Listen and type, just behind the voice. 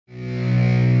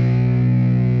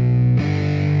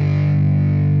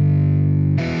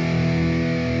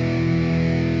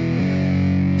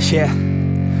Yeah,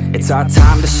 it's our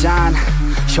time to shine.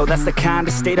 Yo, that's the kind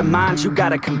of state of mind you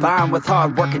gotta combine with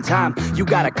hard work and time. You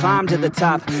gotta climb to the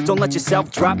top. Don't let yourself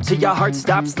drop till your heart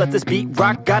stops. Let this beat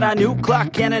rock. Got a new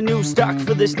clock and a new stock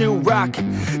for this new rock.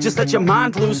 Just let your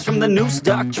mind loose from the new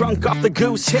stock. Drunk off the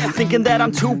goose, thinking that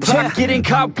I'm too pop. Getting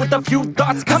caught with a few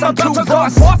thoughts cause I'm too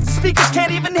lost. Off, the speakers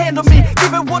can't even handle me.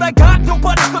 Giving what I got,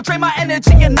 nobody's gonna drain my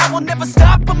energy. And I will never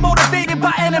stop, I'm motivated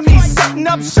by enemies. Setting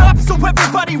up shop so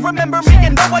everybody remember me.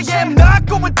 And no, I am not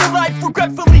going through life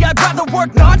regretfully. I'd rather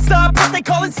work non-stop, what they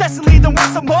call incessantly, than work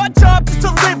some odd job just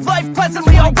to live life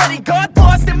pleasantly. Already got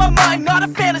lost in my mind, not a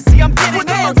fantasy, I'm getting with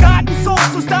a forgotten soul,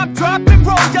 so stop, drop, and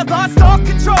roll. You lost all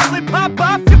control and pop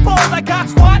off your ball. I got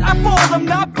squat, I fall, I'm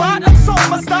not bought, I'm sold.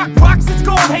 My stock rocks, it's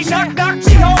gold. Hey, knock, knock,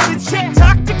 me home. It's shit,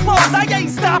 talk to close. I ain't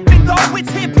stopping though,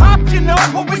 it's hip-hop, you know.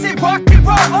 Or is it rock and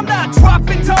roll? I'm not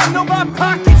dropping down, no, my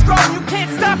pocket's grown. You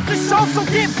can't stop the show, so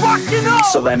get rockin' on.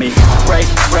 So let me break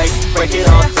it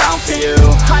all down for you.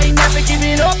 I ain't never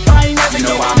giving up, I ain't never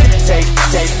giving up.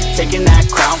 Taking that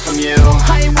crown from you.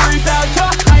 I ain't worried about you,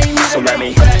 I ain't never. So let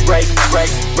me break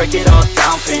it all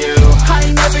down for you. I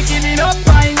ain't never giving up,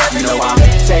 I ain't never giving up.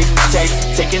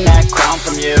 Taking that crown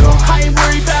from you. I ain't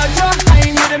worried about you, I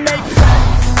ain't here to make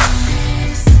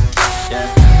friends. Yeah.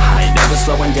 I ain't never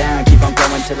slowing down, keep on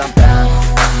going till I'm down.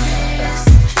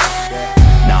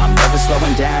 No, I'm never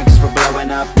slowing down, cause we're blowing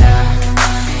up now.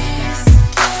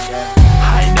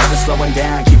 I ain't never slowing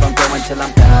down, keep on going till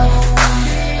I'm down.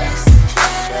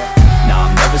 No,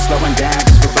 I'm never slowing down,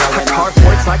 cause we're blowing up. Hard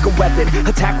words like a weapon,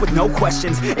 attack with no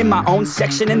questions. In my own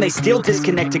section and they still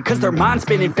disconnected, cause their mind's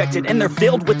been infected and they're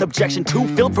filled with objection. Too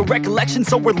filled for recollection,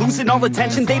 so we're losing all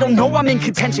attention. They don't know I'm in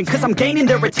contention, cause I'm gaining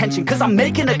their attention. Cause I'm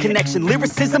making a connection,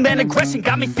 lyricism and aggression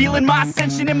got me feeling my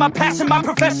ascension. In my passion, my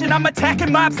profession, I'm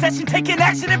attacking my obsession. Taking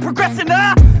action and progressing,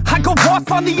 I go off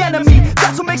on the enemy,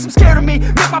 that's what makes them scared of me.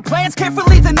 Make my plans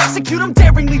carefully, then execute them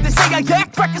daringly. They say I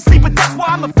act recklessly, but that's why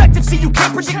I'm effective. See, you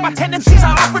can't predict my tendencies,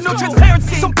 I offer no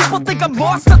transparency. Some people think I'm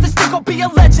lost, others think I'll be a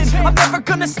legend. I'm never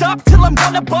gonna stop till I'm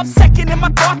one above second. And my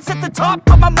thoughts at the top,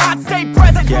 but my mind stay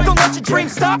present. Don't let your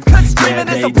dreams stop, cause dreaming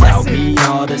is a blessing. They tell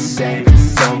me all the same,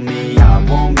 told me I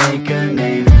won't make a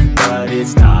name. But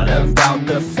it's not about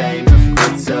the fame,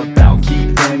 it's about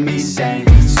keeping me sane.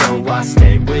 So I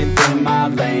stay within my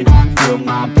lane, feel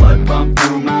my blood pump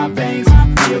through my veins.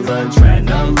 Feel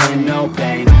adrenaline, no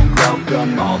pain,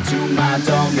 welcome all to my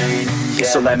domain.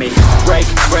 So let me break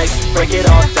it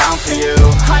all down for you.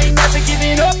 I ain't never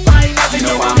giving up, I ain't never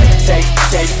giving up.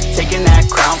 Taking that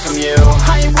crown from you.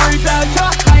 I ain't worried about you,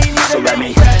 I ain't never. So let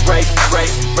me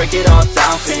break it all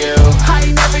down for you. I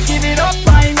ain't never giving up,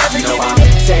 I ain't never giving up.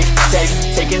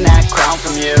 Taking that crown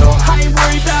from you. I ain't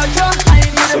worried about you, I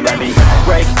ain't never. So let me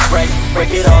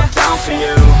break it all down for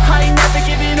you. I ain't never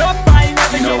giving up, I ain't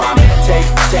never giving up.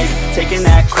 Taking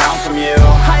that crown from you.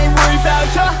 I ain't worried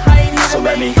about you, I ain't never. So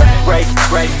let me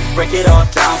break it all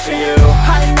down for you.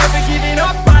 I ain't never giving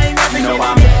up, I ain't never giving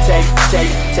up.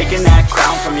 Taking that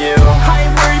crown from you. I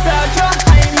ain't worried about you,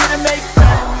 I ain't here to make friends.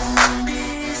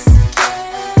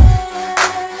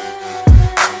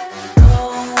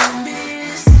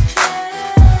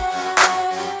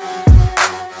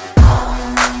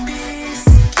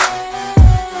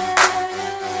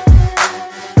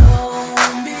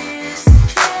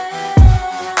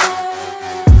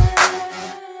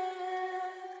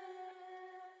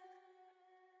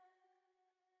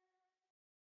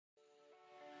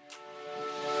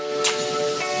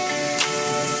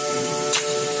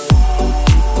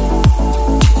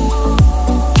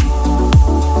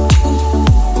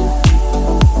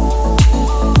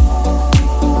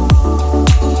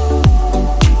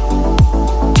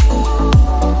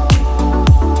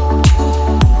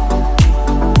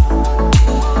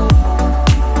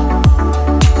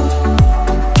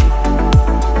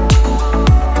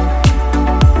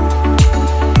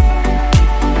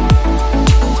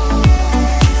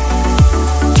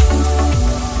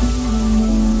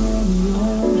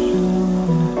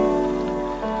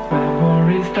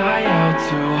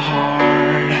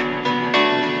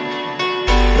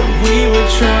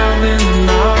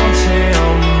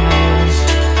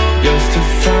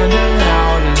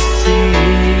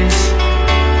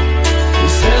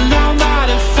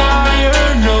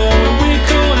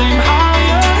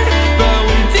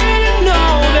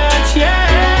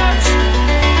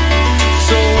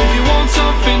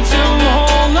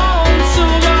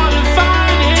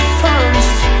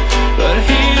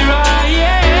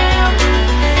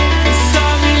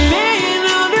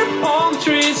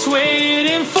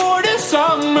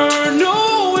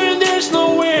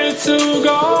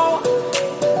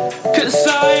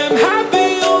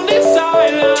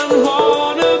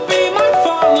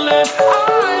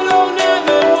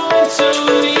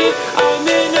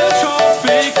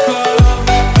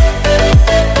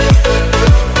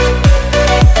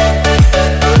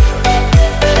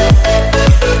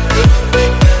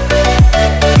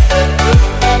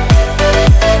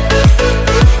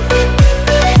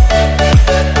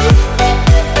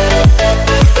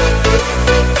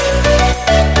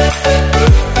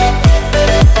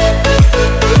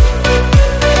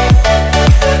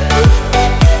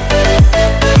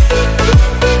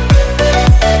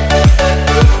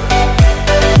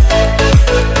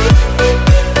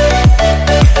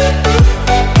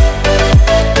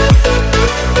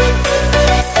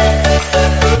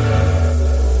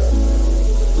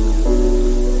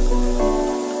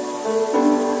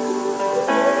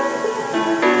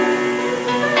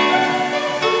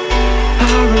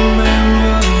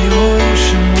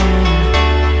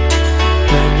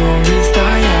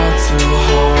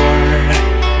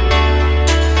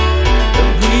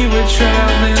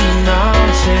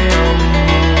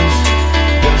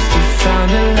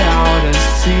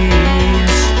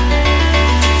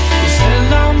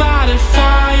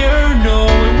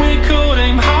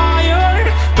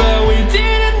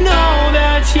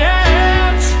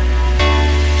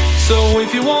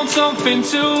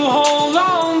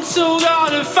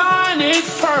 to find it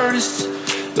first,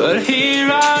 but here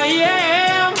I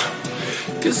am.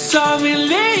 'Cause I've been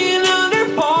laying under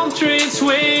palm trees,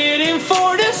 waiting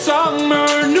for the summer,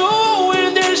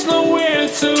 knowing there's nowhere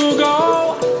to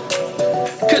go.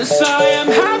 'Cause I am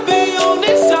happy